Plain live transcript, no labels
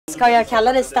Ska jag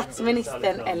kalla dig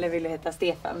statsministern eller vill du heta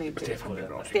Stefan? Stefan är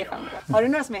bra. Stefan. Har du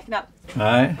några smeknamn?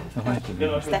 Nej, jag har inte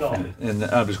det. Stefan. En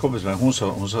arbetskompis,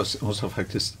 hon sa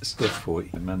faktiskt Steffo,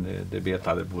 men det vet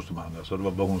aldrig hos de andra, så det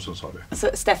var bara hon som sa det. Så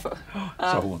Steffo?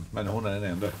 Sa hon, men hon är den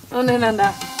enda. Hon är den enda.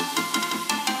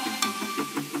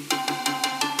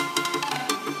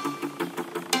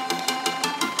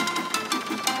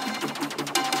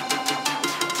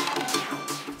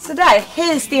 Sådär,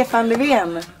 hej Stefan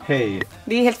Löfven! Hej!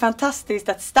 Det är helt fantastiskt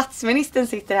att statsministern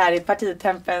sitter här i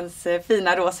Partitempens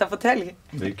fina rosa fåtölj.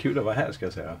 Det är kul att vara här, ska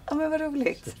jag säga. Ja, men vad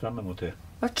roligt. Jag ser fram emot det.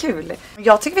 Vad kul.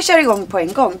 Jag tycker vi kör igång på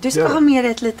en gång. Du ska ha med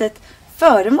dig ett litet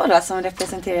föremål som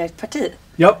representerar ett parti.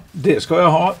 Ja, det ska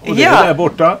jag ha. Och det är där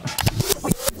borta.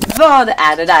 Vad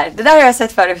är det där? Det där har jag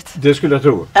sett förut. Det skulle jag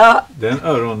tro. Ja. Det är en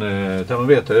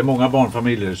örontermometer. Det är många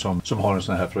barnfamiljer som har en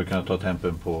sån här för att kunna ta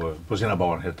tempen på sina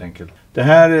barn helt enkelt. Det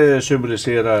här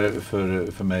symboliserar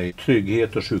för mig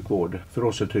trygghet och sjukvård. För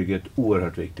oss är trygghet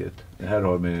oerhört viktigt. Det här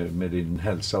har med din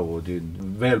hälsa och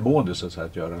din välmående så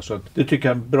att göra. Så att det tycker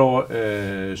jag är en bra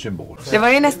symbol. Det var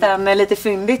ju nästan lite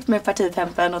fyndigt med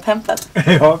partitempen och tempen.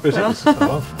 Ja, precis.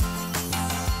 Ja.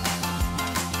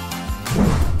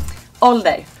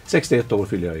 Ålder? 61 år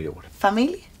fyller jag i år.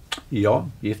 Familj? Ja,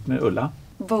 gift med Ulla.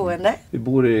 Boende? Vi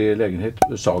bor i lägenhet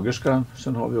Sagerska.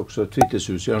 Sen har vi också ett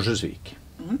fritidshus i Örnsköldsvik.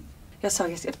 Jag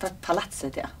såg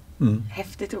palatset, ja.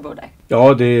 Häftigt att bo där.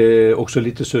 Ja, det är också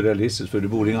lite surrealistiskt för det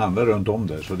bor inga andra runt om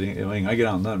där. Så det var inga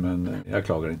grannar, men jag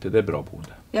klagar inte. Det är bra boende.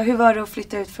 Ja, hur var det att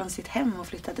flytta ut från sitt hem och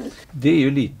flytta dit? Det är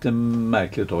ju lite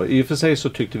märkligt då. I och för sig så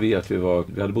tyckte vi att vi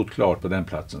hade bott klart på den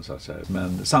platsen så att säga.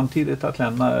 Men samtidigt att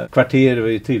lämna kvarter,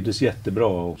 vi trivdes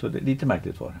jättebra. Så det är lite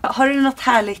märkligt var det. Har du något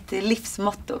härligt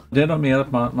livsmotto? Det är nog mer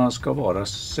att man ska vara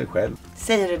sig själv.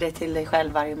 Säger du det till dig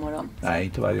själv varje morgon? Nej,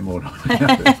 inte varje morgon.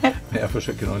 Men jag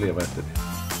försöker nog leva efter det.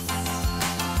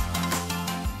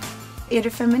 Är du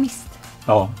feminist?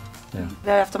 Ja.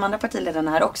 Vi har haft de andra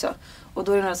partiledarna här också. Och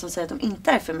då är det några som säger att de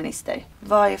inte är feminister.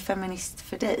 Vad är feminist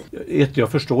för dig?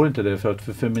 Jag förstår inte det, för att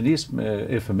för feminism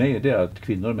är för mig det att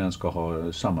kvinnor och män ska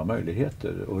ha samma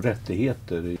möjligheter och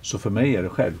rättigheter. Så för mig är det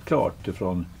självklart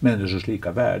från människors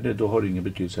lika värde. Då har det ingen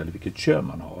betydelse heller vilket kön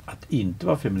man har. Att inte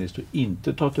vara feminist och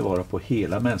inte ta tillvara på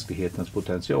hela mänsklighetens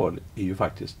potential är ju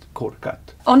faktiskt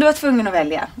korkat. Om du var tvungen att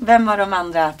välja, vem av de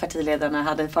andra partiledarna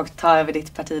hade fått ta över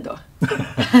ditt parti då?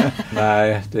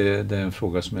 Nej, det är en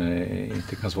fråga som jag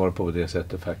inte kan svara på det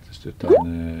sättet faktiskt. Utan,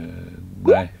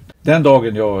 nej. Den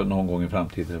dagen jag någon gång i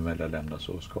framtiden väljer att lämna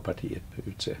så ska partiet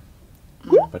utse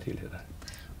partiledare.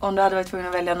 Om du hade varit tvungen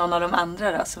att välja någon av de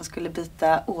andra då, som skulle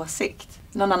byta åsikt?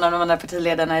 Någon annan av de andra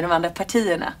partiledarna i de andra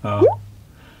partierna? Ja.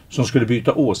 Som skulle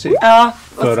byta åsikt? Ja,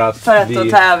 för att då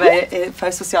ta över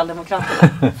för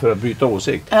Socialdemokraterna. För att byta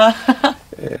åsikt? Ja.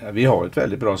 Vi har ett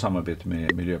väldigt bra samarbete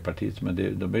med Miljöpartiet, men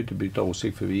de behöver inte byta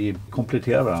åsikt för vi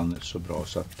kompletterar varandra så bra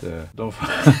så att de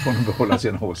får nog behålla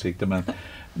sina åsikter.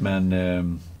 Men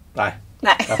nej.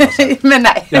 Nej, jag passar. men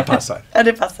nej. Jag passar. Ja,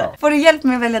 det passar. Ja. Får du hjälp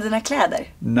med att välja dina kläder?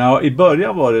 I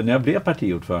början var det, när jag blev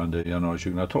partiordförande i januari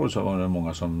 2012, så var det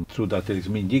många som trodde att det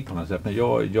liksom ingick på något sätt. Men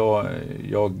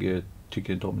jag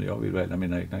tycker inte om det. Jag vill välja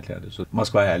mina egna kläder. Så man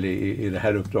ska vara ärlig, i det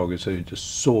här uppdraget så är det inte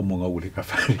så många olika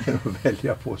färger att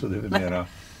välja på. Så det är väl mera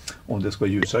om det ska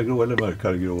vara ljusare grå eller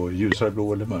mörkare grå, ljusare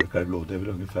blå eller mörkare blå. Det är väl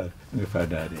ungefär där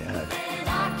det är.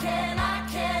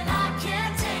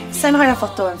 Sen har jag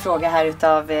fått då en fråga här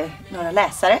utav några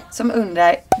läsare som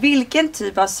undrar: vilken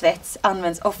typ av svets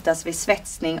används oftast vid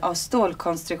svetsning av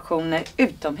stålkonstruktioner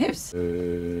utomhus?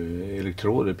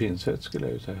 Elektroder, pinsvets skulle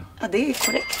jag ju säga. Ja, det är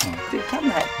korrekt. Ja. Du kan det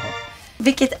här. Ja.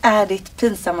 Vilket är ditt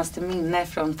pinsammaste minne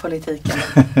från politiken?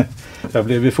 Jag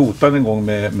blev fotad en gång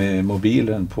med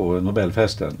mobilen på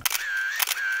Nobelfesten.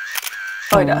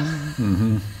 Oj då.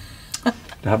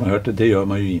 Det har man hört, det gör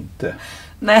man ju inte.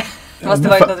 Nej, det måste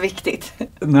varit något viktigt.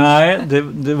 Nej,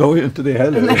 det var ju inte det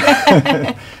heller.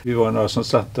 Vi var några som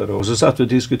satt där och så satt vi och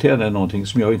diskuterade någonting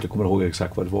som jag inte kommer ihåg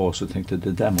exakt vad det var. Så tänkte jag,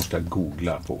 det där måste jag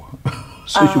googla på.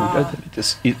 Så gjorde jag det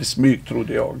lite smyg,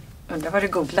 trodde jag. Undrar vad du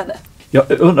googlade?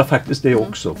 Jag undrar faktiskt det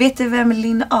också. Vet du vem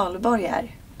Linn Ahlborg är?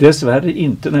 Dessvärre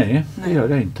inte, nej. Det gör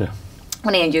jag inte.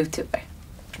 Hon är en YouTuber.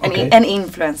 Okay. En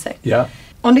influencer. Ja.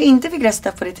 Om du inte fick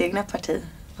rösta på ditt egna parti,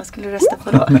 vad skulle du rösta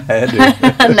på då? Nej, du.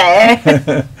 Nej.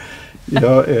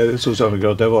 Jag är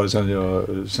socialdemokrat, det var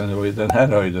sen jag var i den här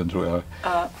höjden tror jag.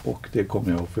 Ja. Och det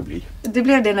kommer jag att förbli. Du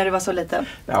blev det när du var så liten?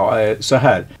 Ja, så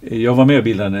här. Jag var med och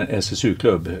bildade en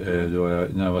SSU-klubb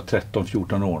när jag var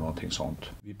 13-14 år, någonting sånt.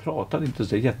 Vi pratade inte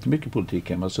så jättemycket politik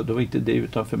hemma, så det var inte det,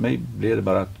 utan för mig blev det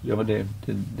bara att det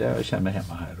jag känner mig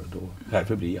hemma här och då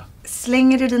därför blir jag.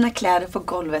 Slänger du dina kläder på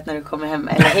golvet när du kommer hem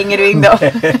eller hänger du in dem?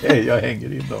 Jag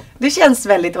hänger in dem. Det känns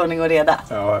väldigt ordning och reda.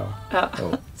 Ja.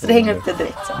 Så det hänger upp det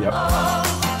direkt så. Ja.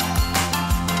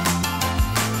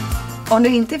 Om du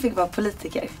inte fick vara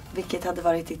politiker, vilket hade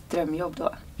varit ditt drömjobb då?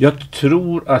 Jag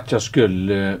tror att jag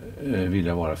skulle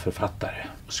vilja vara författare.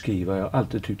 Skriva, jag har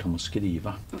alltid tyckt om att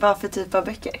skriva. Vad för typ av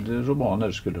böcker?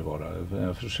 Romaner skulle det vara.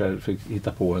 Jag fick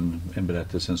hitta på en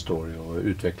berättelse, en story och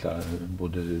utveckla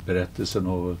både berättelsen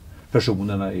och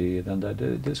personerna i den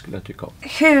där. Det skulle jag tycka om.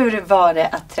 Hur var det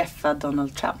att träffa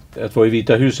Donald Trump? Att vara i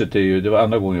Vita huset, det var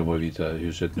andra gången jag var i Vita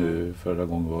huset nu. Förra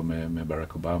gången var med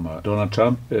Barack Obama. Donald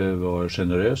Trump var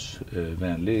generös,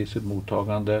 vänlig i sitt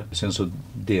mottagande. Sen så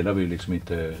delar vi liksom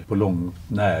inte på långt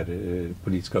när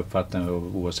politiska uppfattningar,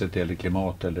 oavsett det gäller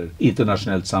klimat eller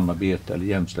internationellt samarbete eller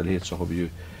jämställdhet, så har vi ju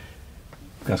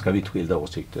ganska vitt skilda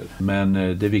åsikter. Men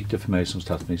det är viktigt för mig som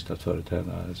statsminister att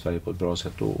företräda Sverige på ett bra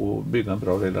sätt och bygga en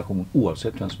bra relation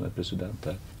oavsett vem som är president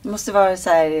där. Det måste vara så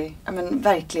här,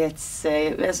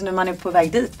 alltså när man är på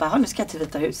väg dit, nu ska jag till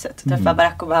Vita huset. Träffa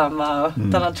Barack Obama och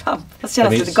Donald Trump. Det känns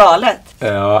lite galet. Ja,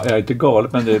 jag är inte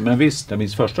galet, men visst, jag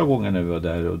minns första gången när vi var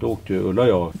där och då åkte Ulla och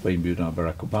jag var inbjudna av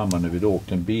Barack Obama. När vi då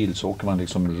åkte en bil så åker man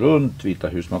liksom runt Vita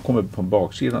huset. Man kommer på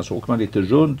baksidan så åker man lite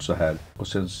runt så här. Och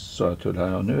sen sa jag till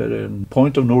Ulla, nu är det en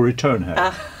point of no return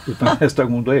här. Utan nästa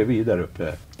gång då är vi där uppe.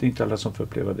 Det är inte alla som får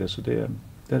uppleva det, så det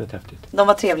är rätt häftigt. De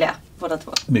var trevliga, båda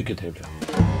två. Mycket trevliga.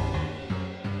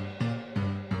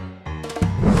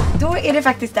 Då är det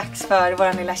faktiskt dags för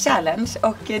vår lilla challenge.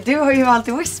 Och du har ju valt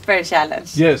Whisper Challenge.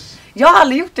 Yes. Jag har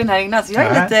aldrig gjort den här innan, så jag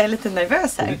är lite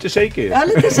nervös här. Lite shaky. Ja,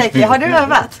 lite shaky. Har du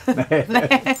övat?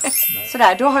 Nej.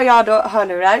 Sådär, då har jag då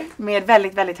hörlurar med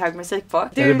väldigt, väldigt hög musik på.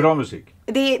 Är det bra musik?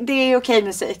 Det är okej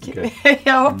musik. Okay.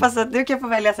 Jag hoppas att du kan få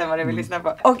välja sen vad du vill lyssna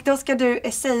på. Och då ska du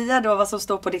säga då vad som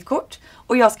står på ditt kort.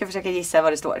 Och jag ska försöka gissa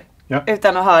vad det står. Ja.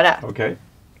 Utan att höra. Okej.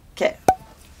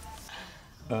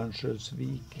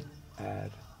 Örnsköldsvik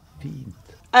är fint.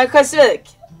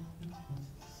 Örnsköldsvik.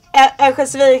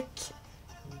 Örnsköldsvik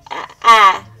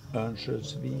är.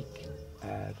 Örnsköldsvik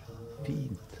är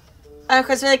fint.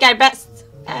 Örnsköldsvik är bäst.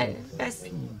 Är bäst.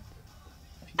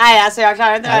 Nej, alltså jag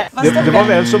klarar inte det. Det var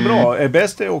väl så bra. Är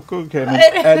bäst är också okej, men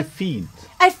är fint.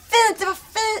 Är fint, det var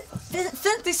fint.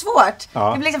 Fint är svårt.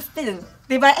 Ja. Det blir liksom fint.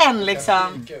 Det är bara en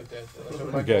liksom.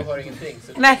 Okay.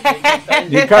 Nej.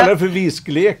 Ni kallar det för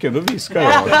viskleken, då viskar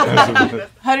jag.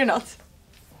 Hör du något?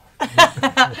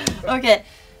 Okej.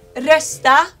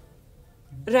 Rösta.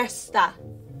 Rösta.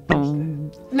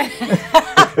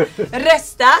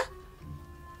 Rösta.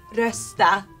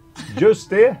 Rösta. Just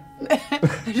det.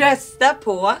 Rösta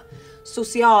på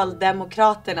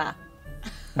Socialdemokraterna.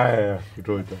 Nej, jag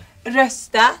förstår inte.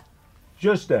 Rösta.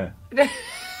 Just det.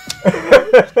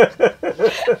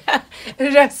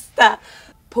 Rösta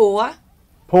på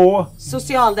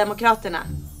Socialdemokraterna.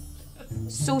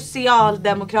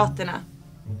 Socialdemokraterna.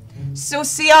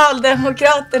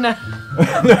 Socialdemokraterna.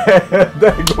 Nej,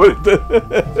 det går inte.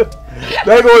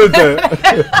 Det går inte.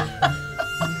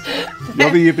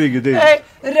 Jag begriper ingenting.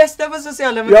 Rösta på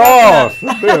Socialdemokraterna.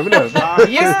 Ja, överlevt.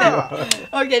 Just det.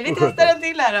 Okej, vi testar en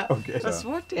till här då. Okay. Vad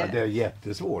svårt det är. Ja, det är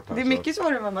jättesvårt. Alltså. Det är mycket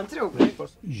svårare än vad man tror.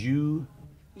 You.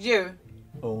 You.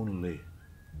 Only.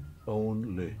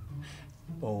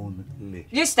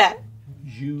 Just det.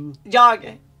 You.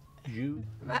 Jag. You.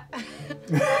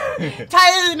 Ta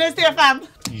i nu, Stefan.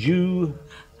 You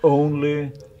only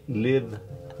live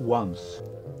once.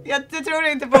 Jag tror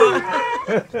inte på.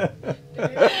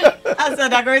 Alltså,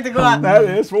 det går inte gå. Nej,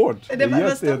 det är svårt. Det är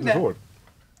jättesvårt.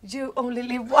 You only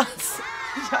live once.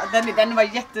 Ja, den var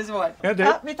jättesvår.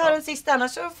 Ja, vi tar den sista,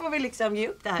 annars så får vi liksom ge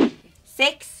upp det här.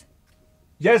 6.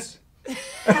 Yes.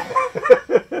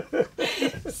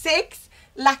 6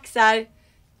 laxar.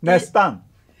 Nästan.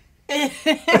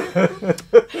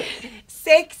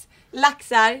 6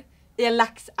 laxar i en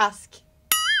laxask.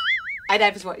 Nej, det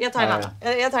här är för svårt. Jag tar en annan.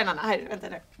 Jag tar en annan. Här, vänta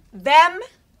nu. Vem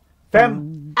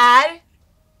är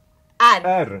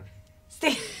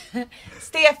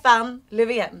Stefan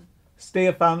Löfven?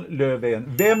 Stefan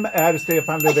Löfven. Vem är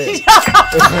Stefan Löfven?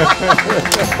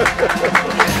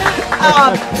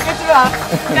 Ja, vet du vad?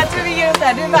 Jag tror vi ger oss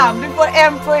där. Du vann. Du får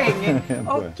 1 poäng.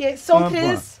 Och som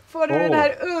pris får du den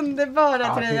här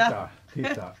underbara tröjan.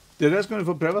 Titta. Det där ska du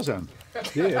få pröva sen.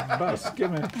 Det är baske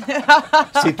med.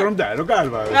 Sitter de där och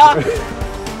garvar?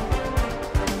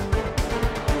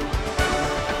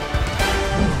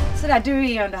 sådär, du är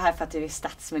ju ändå här för att du är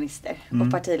statsminister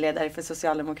och partiledare för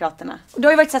Socialdemokraterna. Du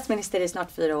har ju varit statsminister i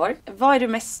snart 4 år. Vad är du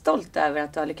mest stolt över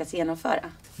att du har lyckats genomföra?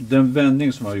 Den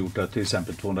vändning som har gjort att till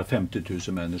exempel 250 000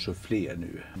 människor fler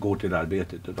nu går till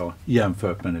arbetet idag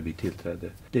jämfört med när vi tillträdde.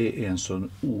 Det är en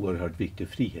sån oerhört viktig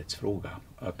frihetsfråga.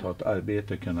 Att ha ett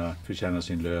arbete, kunna förtjäna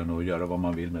sin lön och göra vad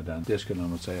man vill med den. Det skulle jag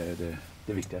nog säga är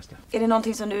det viktigaste. Är det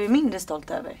någonting som du är mindre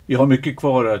stolt över? Vi har mycket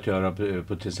kvar att göra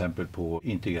på till exempel på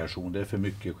integration. Det är för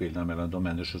mycket skillnad mellan de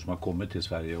människor som har kommit till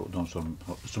Sverige och de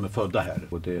som är födda här.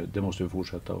 Och det måste vi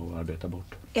fortsätta att arbeta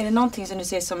bort. Är det någonting som du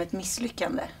ser som ett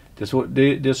misslyckande?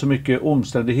 Det är så mycket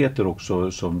omständigheter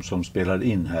också som spelar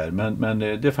in här. Men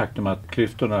det faktum att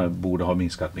klyftorna borde ha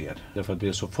minskat mer. Därför att det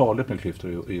är så farligt med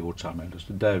klyftor i vårt samhälle.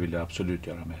 Så där vill jag absolut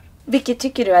göra mer. Vilket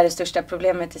tycker du är det största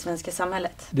problemet i svenska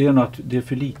samhället? Det är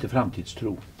för lite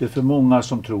framtidstro. Det är för många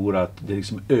som tror att det är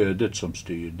liksom ödet som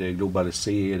styr. Det är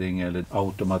globalisering eller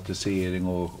automatisering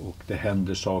och det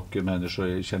händer saker.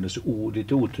 Människor känner sig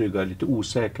lite otrygga, lite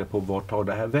osäkra på vart tar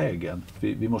det här vägen.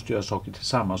 Vi måste göra saker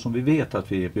tillsammans. Om vi vet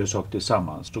att vi gör saker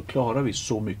tillsammans, då klarar vi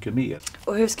så mycket mer.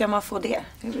 Och hur ska man få det?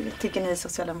 Hur tycker ni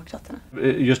Socialdemokraterna?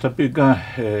 Just att bygga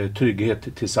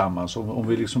trygghet tillsammans. Om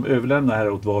vi liksom överlämnar här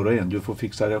åt var och en, du får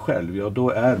fixa det själv, ja då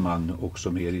är man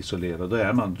också mer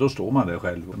isolerad. Då står man där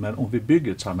själv. Men om vi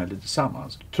bygger ett samhälle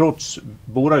tillsammans, trots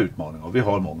våra utmaningar, och vi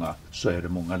har många, så är det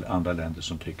många andra länder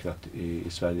som tycker att i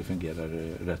Sverige fungerar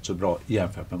det rätt så bra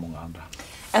jämfört med många andra.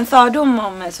 En fördom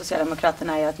om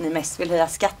Socialdemokraterna är att ni mest vill höja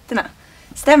skatterna.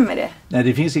 Stämmer det? Nej,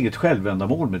 det finns inget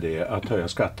självändamål med det, att höja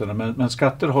skatterna. Men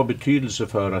skatter har betydelse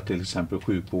för att till exempel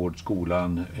sjukvård,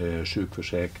 skolan,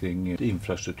 sjukförsäkring,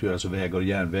 infrastruktur, alltså vägar och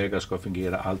järnvägar ska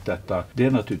fungera. Allt detta. Det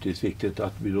är naturligtvis viktigt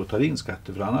att vi då tar in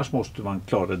skatter. För annars måste man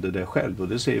klara det där själv. Och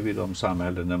det ser vi i de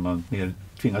samhällen när man mer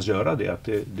tvingas göra det, att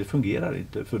det fungerar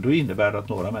inte. För då innebär det att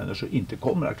några människor inte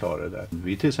kommer att klara det där.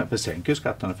 Vi till exempel sänker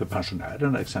skatterna för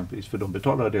pensionärerna exempelvis. För de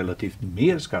betalar relativt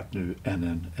mer skatt nu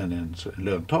än en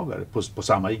löntagare på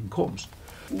samma inkomst.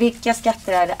 Vilka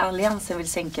skatter är det Alliansen vill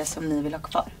sänka som ni vill ha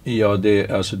kvar? Ja, det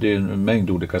är en mängd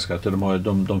olika skatter.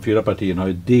 De 4 partierna har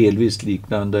ju delvis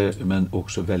liknande men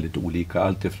också väldigt olika.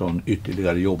 Allt ifrån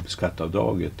ytterligare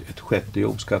jobbskattavdrag, ett sjätte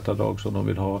jobbskattavdrag som de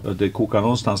vill ha. Det kokar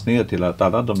någonstans ner till att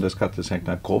alla de där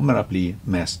skattesänkningarna kommer att bli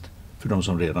mest för de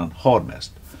som redan har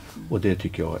mest. Och det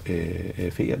tycker jag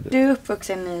är fel. Du är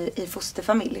uppvuxen i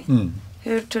fosterfamilj.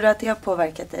 Hur tror du att det har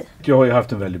påverkat dig? Jag har ju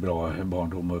haft en väldigt bra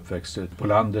barndom och uppväxt på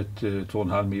landet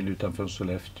 2,5 mil utanför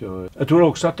Sollefteå. Jag tror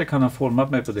också att det kan ha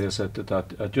format mig på det sättet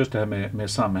att just det här med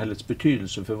samhällets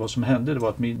betydelse. För vad som hände, det var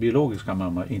att min biologiska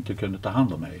mamma inte kunde ta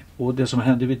hand om mig. Och det som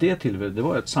hände vid det tillfället, det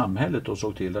var att samhället då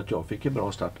såg till att jag fick en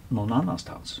bra start någon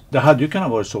annanstans. Det hade ju kunnat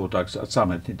vara så att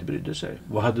samhället inte brydde sig.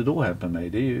 Vad hade då hänt med mig?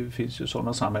 Det finns ju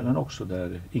sådana samhällen också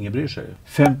där ingen bryr sig.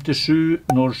 57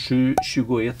 07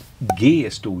 21 G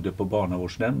stod det på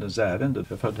barnavårdsnämndens ärende.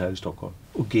 Jag född här i Stockholm.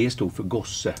 Och G stod för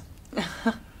gosse.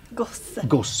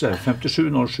 Gosse.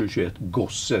 57 07 21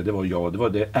 gosse. Det var jag. Det var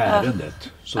det ärendet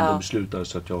som de beslutade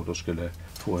så att jag då skulle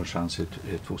få en chans i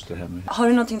ett fosterhem. Har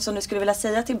du någonting som du skulle vilja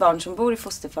säga till barn som bor i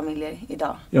fosterfamiljer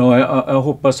idag? Ja, jag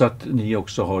hoppas att ni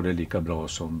också har det lika bra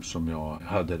som jag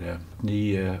hade det.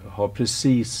 Ni har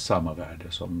precis samma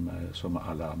värde som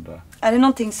alla andra. Är det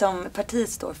någonting som partiet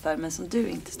står för men som du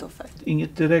inte står för?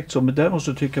 Inget direkt så, men däremot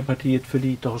så tycker jag partiet för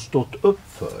lite har stått upp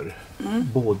för.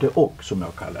 Både och, som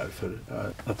jag kallar för.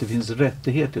 Att det finns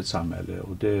rättigheter i ett samhälle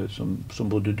och det som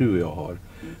både du och jag har.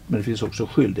 Men det finns också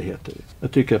skyldigheter.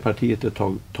 Jag tycker att partiet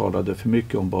talade för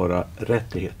mycket om bara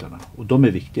rättigheterna. Och de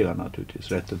är viktiga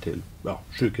naturligtvis. Rätten till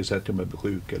sjukersättning om man blir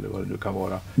sjuk eller vad det nu kan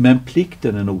vara. Men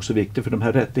plikten är nog så viktig för de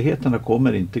här rättigheterna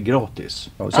kommer inte gratis.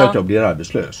 Så att jag blir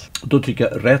arbetslös. Då tycker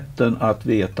jag rätten att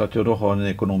veta att jag då har en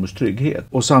ekonomisk trygghet.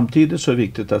 Och samtidigt så är det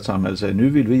viktigt att samhället säger nu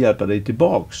vill vi hjälpa dig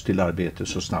tillbaks till arbete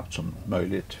så snabbt som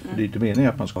möjligt. Det är inte meningen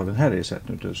att man ska ha den här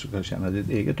ersättningen utan så ska känna ditt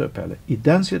eget uppehälle. I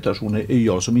den situationen är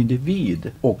jag som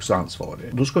individ också ansvarig.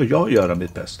 Då ska jag göra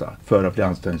mitt bästa för att bli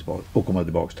anställningsbar och komma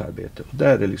tillbaka till arbete. Och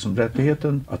där är liksom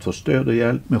rättigheten att få stöd och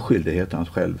hjälp men skyldigheten att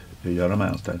själv göra mig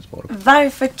anställningsbar.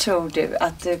 Varför tror du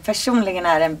att du personligen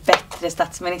är en bättre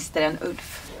statsminister än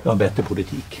Ulf? Jag har en bättre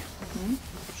politik.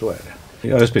 Så är det.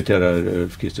 Jag respekterar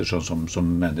Ulf Kristersson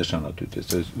som människa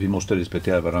naturligtvis. Vi måste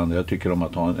respektera varandra. Jag tycker om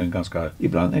att ha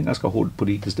ibland en ganska hård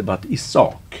politisk debatt i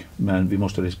sak. Men vi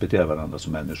måste respektera varandra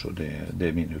som människor. Det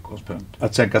är min utgångspunkt.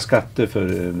 Att sänka skatter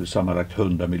för sammanlagt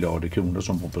 100 miljarder kronor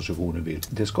som oppositionen vill,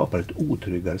 det skapar ett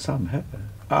otryggare samhälle.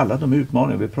 Alla de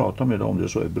utmaningar vi pratar om idag, om det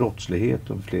så är brottslighet,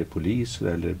 om fler poliser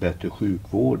eller bättre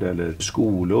sjukvård eller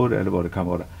skolor eller vad det kan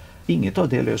vara. Inget av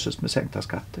det löses med sänkta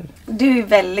skatter. Du är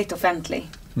väldigt offentlig.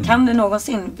 Kan du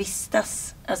någonsin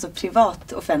vistas alltså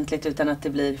privat, offentligt utan att det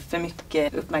blir för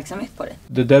mycket uppmärksamhet på det?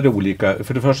 Det där är olika.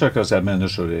 För det första kan jag säga att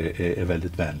människor är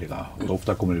väldigt vänliga. Och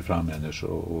ofta kommer det fram människor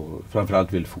och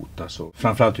framförallt vill fotas. Och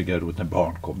framförallt tycker jag det är roligt när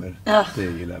barn kommer. Ja. Det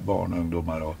gillar barn och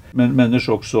ungdomar. Men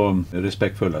människor också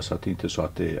respektfulla så att det inte är så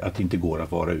att det inte går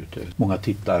att vara ute. Många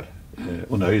tittar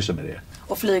och nöjer sig med det.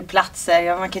 Och flygplatser,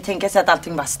 ja, man kan tänka sig att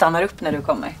allting bara stannar upp när du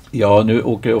kommer. Ja, nu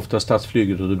åker jag ofta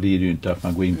stadsflyget och då blir det ju inte att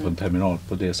man går in på en terminal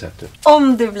på det sättet.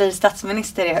 Om du blir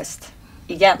statsminister i höst,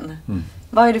 igen,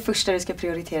 vad är det första du ska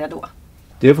prioritera då?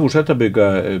 Det är att fortsätta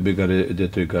bygga det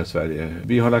trygga Sverige.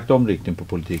 Vi har lagt om riktning på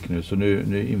politiken nu, så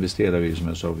nu investerar vi, som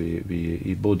jag sa,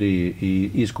 både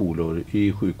i skolor,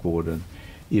 i sjukvården,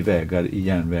 i vägar, i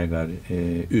järnvägar,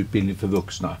 utbildning för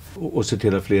vuxna och se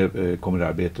till att fler kommer i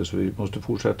arbete. Så vi måste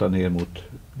fortsätta ner mot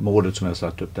målet som jag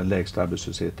satt upp, den lägsta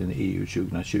arbetslösheten i EU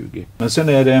 2020. Men sen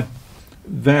är det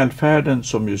välfärden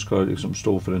som ju ska liksom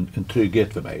stå för en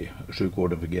trygghet för mig.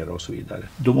 Sjukvården fungerar och så vidare.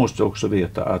 Då måste jag också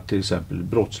veta att till exempel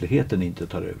brottsligheten inte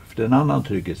tar över. För det är en annan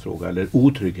trygghetsfråga eller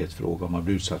otrygghetsfråga om man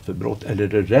blir utsatt för brott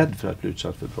eller är rädd för att bli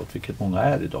utsatt för brott, vilket många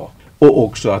är idag. Och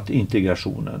också att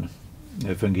integrationen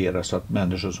fungerar så att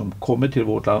människor som kommer till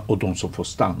vårt land och de som får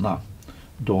stanna,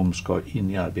 de ska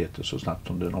in i arbete så snabbt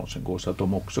som det någonsin går så att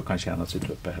de också kan tjäna sitt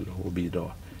uppehälle och bidra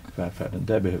till välfärden.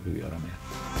 Där behöver vi göra mer.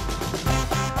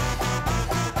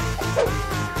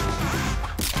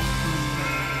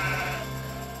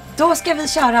 Då ska vi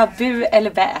köra bu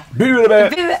eller bä. Bu eller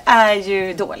bä! Bu är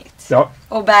ju dåligt. Ja.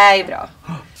 Och bä är bra.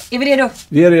 Är vi redo?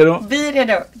 Vi är redo. Vi är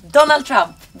redo. Donald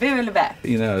Trump, bu eller bä?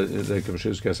 Innan jag räcker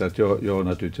för ska jag säga att jag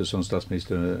naturligtvis som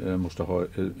statsminister måste ha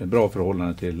en bra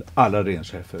förhållande till alla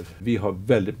regeringschefer. Vi har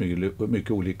väldigt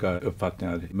mycket olika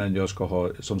uppfattningar, men jag ska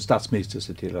som statsminister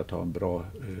se till att ha en bra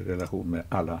relation med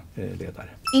alla ledare.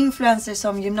 Influencer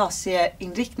som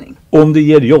gymnasieinriktning? Om det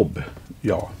ger jobb,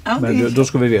 ja. Men då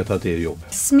ska vi veta att det är jobb.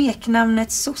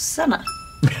 Smeknamnet sossarna?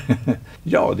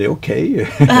 Ja, det är okej.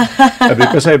 Jag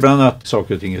brukar säga ibland att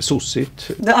saker och ting är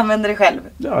sossigt. Du använder det själv?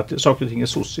 Ja, att saker och ting är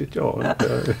sossigt, ja.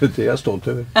 Det är jag stolt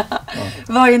över. Ja.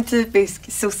 Vad är en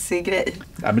typisk sossig grej?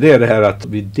 Ja, men det är det här att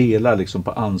vi delar liksom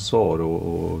på ansvar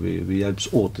och vi hjälps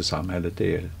åt i samhället.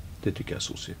 Det tycker jag är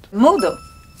sossigt. Modo?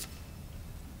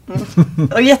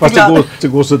 Fast det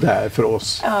går så där för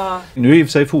oss. Ja. Nu är i och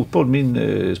för sig fotboll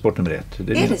min sport nummer 1.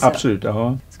 Det är det så? Absolut,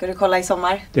 ja. Ska du kolla i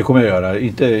sommar? Det kommer jag göra.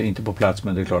 Inte på plats,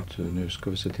 men det är klart. Nu ska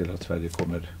vi se till att Sverige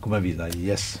kommer vidare.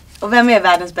 Yes. Och vem är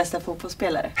världens bästa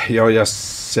fotbollsspelare? Ja, jag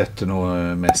sätter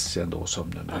nog Messi ändå som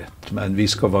nummer 1. Men vi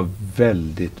ska vara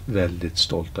väldigt, väldigt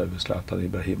stolta över Zlatan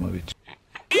Ibrahimovic.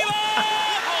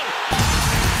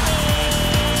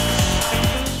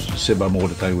 Se bara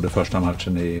målet han gjorde första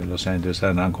matchen i Los Angeles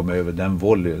när han kom över den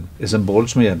volleyn. Det är en boll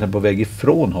som är egentligen på väg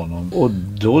ifrån honom. Och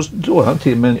då drar han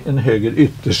till med en höger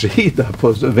yttersida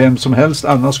på vem som helst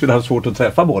annars skulle ha svårt att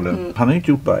träffa bollen. Han har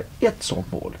inte gjort bara ett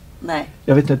sånt mål. Nej.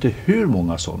 Jag vet inte hur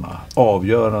många sådana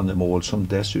avgörande mål som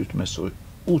dessutom är så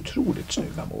otroligt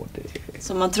snygga mål.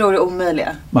 Som man tror är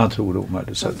omöjliga. Man tror är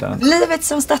omöjligt. Livet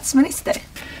som statsminister?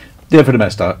 Det är för det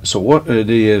mesta så.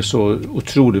 Det ger så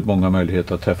otroligt många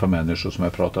möjligheter att träffa människor som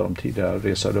jag pratade om tidigare.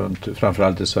 Resa runt,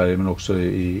 framförallt i Sverige men också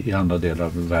i andra delar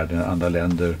av världen, andra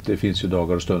länder. Det finns ju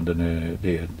dagar och stunder när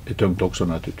det är tungt också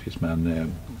naturligtvis.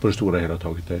 Men på det stora hela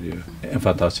taget är det ju en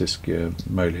fantastisk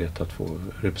möjlighet att få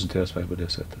representera Sverige på det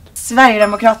sättet.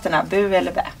 Sverigedemokraterna, bu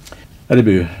eller bä? Ja, det är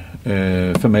bu.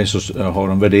 För mig så har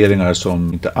de värderingar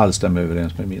som inte alls stämmer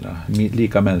överens med mina.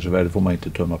 Lika människovärde får man inte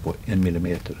tumma på 1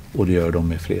 millimeter. Och det gör de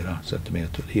med flera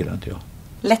centimeter. Det gillar inte jag.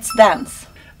 Let's Dance?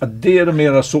 Ja, det är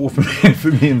mera så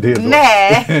för min del.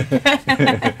 Nej!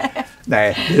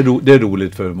 Nej, det är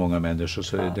roligt för många människor.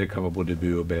 Så det kan vara både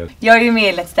bu och bä. Jag är ju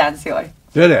med i Let's Dance i år.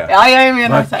 Det är det? Ja, jag är med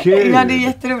i Let's Dance. Ja, det är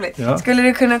jätteroligt. Ja. Skulle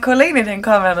du kunna kolla in i den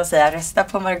kameran och säga rösta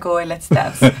på Margot i Let's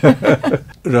Dance?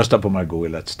 Rösta på Margot i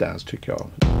Let's Dance tycker jag.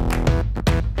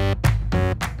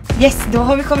 Yes, då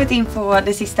har vi kommit in på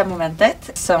det sista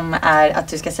momentet som är att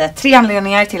du ska säga 3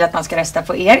 anledningar till att man ska rösta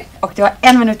på er. Och du har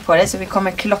 1 minut på dig så vi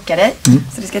kommer klocka dig.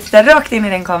 Så du ska titta rakt in i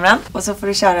den kameran och så får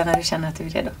du köra när du känner att du är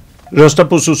redo. Rösta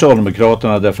på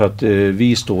Socialdemokraterna därför att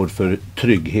vi står för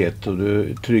trygghet och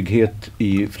trygghet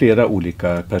i flera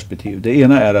olika perspektiv. Det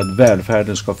ena är att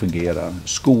välfärden ska fungera.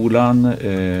 Skolan,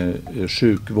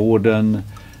 sjukvården,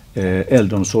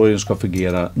 äldreomsorgen ska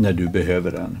fungera när du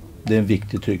behöver den. Det är en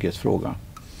viktig trygghetsfråga.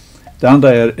 Det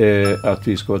andra är att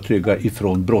vi ska vara trygga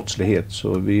ifrån brottslighet.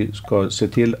 Så vi ska se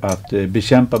till att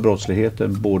bekämpa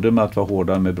brottsligheten både med att vara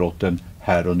hårda med brotten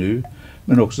här och nu.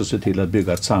 Men också se till att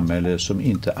bygga ett samhälle som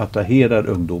inte attraherar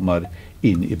ungdomar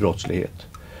in i brottslighet.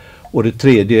 Och det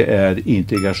tredje är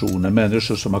integrationen.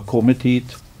 Människor som har kommit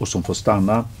hit och som får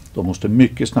stanna, de måste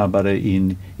mycket snabbare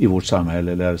in i vårt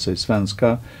samhälle, lära sig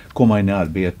svenska, komma in i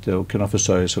arbete och kunna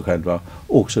försörja sig själva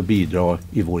och också bidra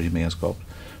i vår gemenskap.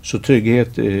 Så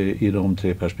trygghet i de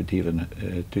 3 perspektiven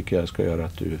tycker jag ska göra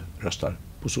att du röstar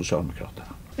på Socialdemokraterna.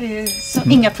 Så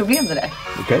inga problem det där.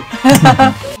 Okej.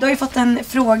 Du har ju fått en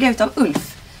fråga utav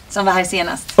Ulf som var här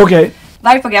senast. Okej.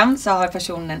 Varje program så har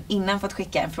personen innan fått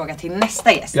skicka en fråga till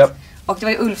nästa gäst. Ja. Och det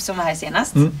var ju Ulf som var här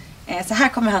senast. Så här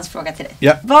kommer hans fråga till dig.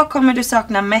 Ja. Vad kommer du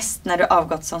sakna mest när du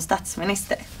avgått som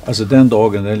statsminister? Alltså den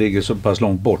dagen, den ligger så pass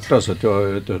långt borta så att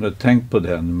jag inte har tänkt på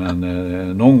den. Men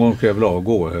någon gång ska jag väl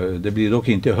avgå. Det blir dock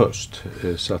inte i höst.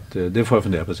 Så att, det får jag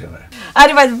fundera på senare. Ja,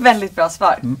 det var ett väldigt bra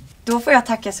svar. Då får jag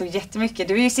tacka så jättemycket.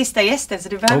 Du är ju sista gästen så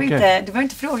du behöver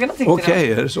inte fråga någonting till någon.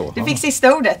 Okej, är det så? Du fick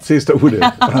sista ordet. Sista ordet,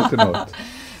 alltid något.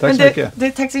 Tack så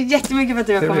mycket. Tack så jättemycket för att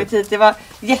du har kommit hit. Det var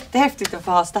jättehäftigt att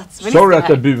få ha statsministern Sorry här. att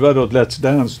jag buade åt Let's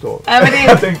Dance då. Ja, men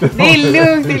det är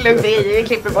lugnt. Vi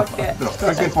klipper bort det.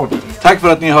 Tack för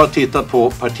att ni har tittat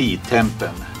på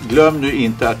Partitempen. Glöm nu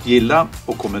inte att gilla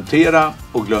och kommentera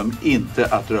och glöm inte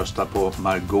att rösta på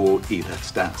Margot i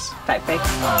Let's Dance. Perfekt.